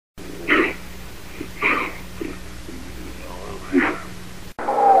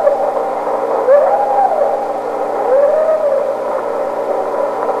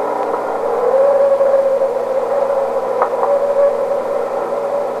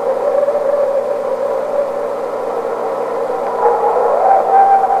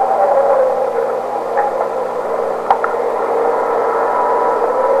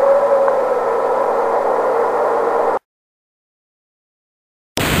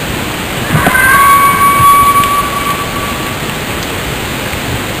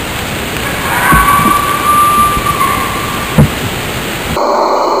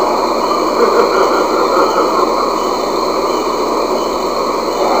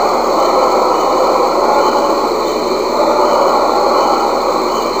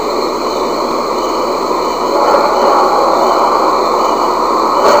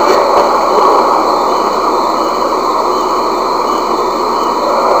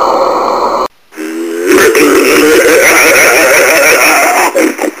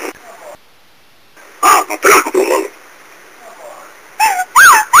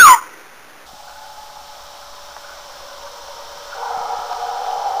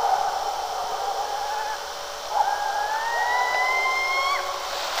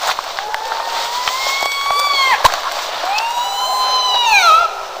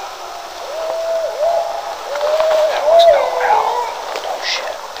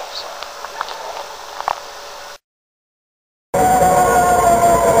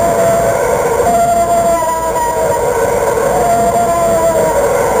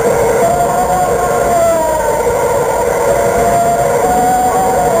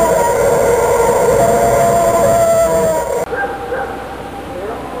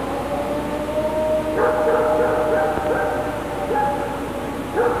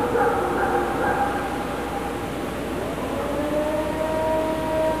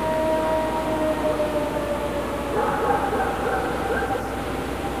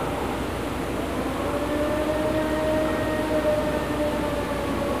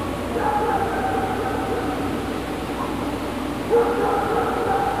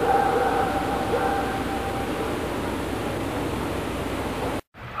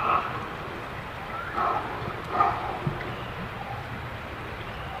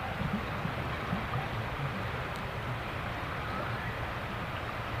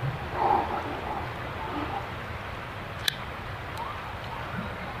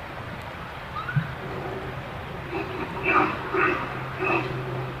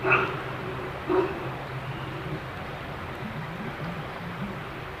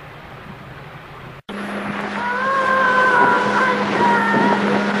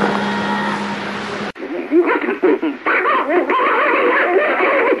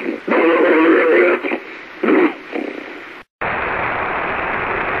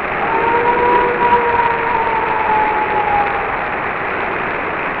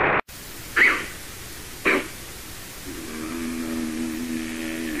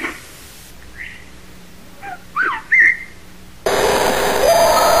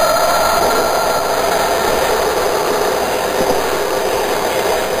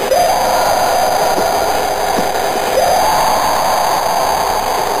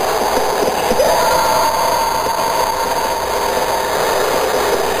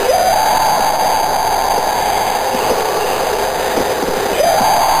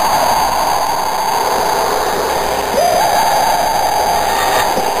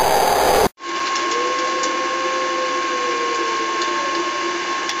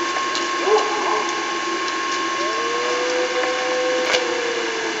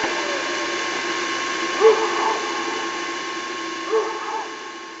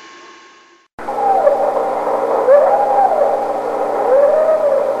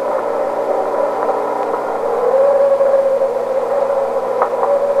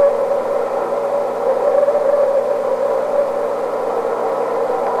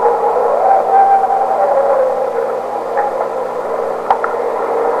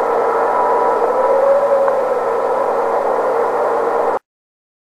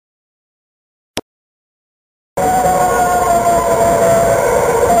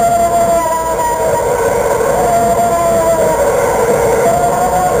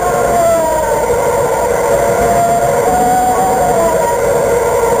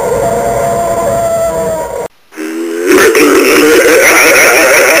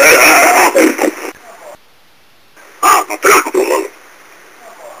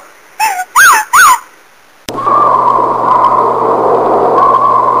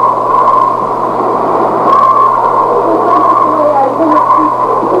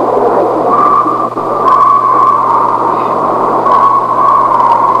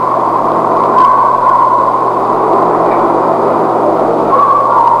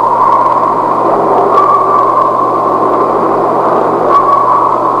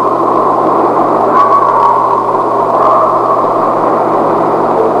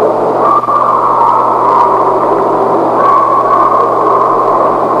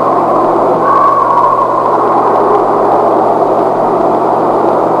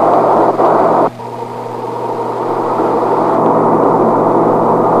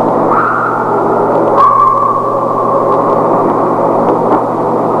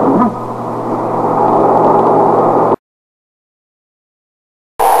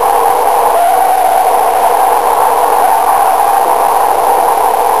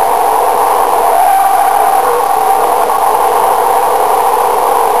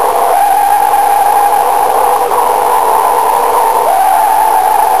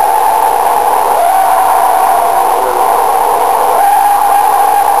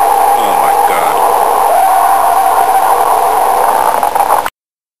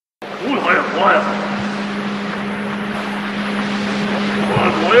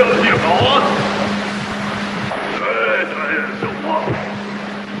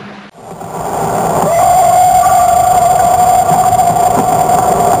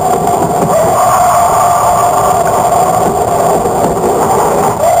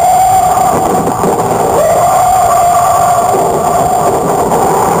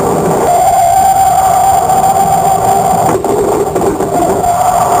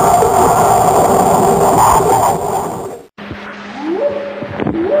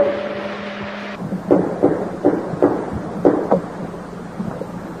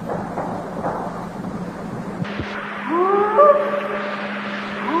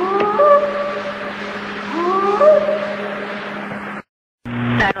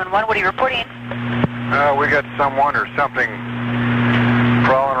someone or something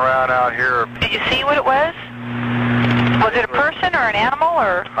crawling around out here. Did you see what it was? Was it a person or an animal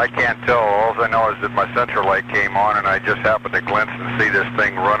or? I can't tell. All I know is that my sensor light came on and I just happened to glimpse and see this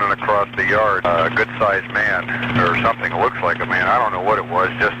thing running across the yard. A good-sized man or something. Looks like a man. I don't know what it was,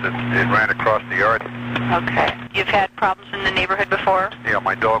 just that it ran across the yard. Okay. You've had problems in the neighborhood before? Yeah,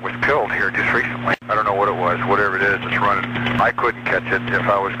 my dog was killed here just recently. I don't know what it was. Whatever it is, it's running. I couldn't catch it if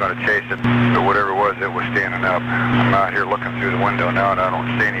I was going to chase it. But whatever it was standing up. I'm out here looking through the window now and I don't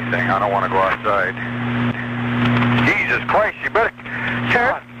see anything. I don't want to go outside. Jesus Christ, you better...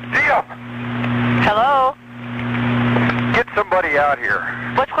 Sir? Dio! Hello? Get somebody out here.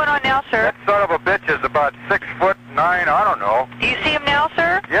 What's going on now, sir? That son of a bitch is about 6'9", I don't know. Do you see him now,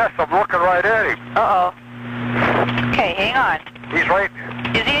 sir? Yes, I'm looking right at him. Uh-oh. Okay, hang on. He's right...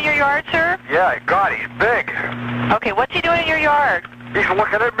 Is he in your yard, sir? Yeah, God, he's big. Okay, what's he doing in your yard? He's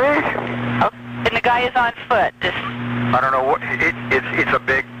looking at me. Oh, and the guy is on foot. I don't know what... It's a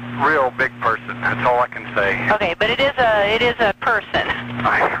big... real big person. That's all I can say. Okay, but it is a person.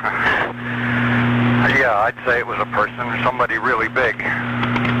 Yeah, I'd say it was a person, somebody really big.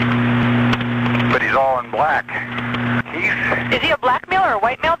 But he's all in black. Is he a black male or a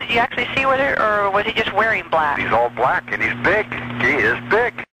white male? Did you actually see whether, or was he just wearing black? He's all black and he's big. He is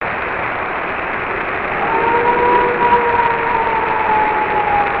big.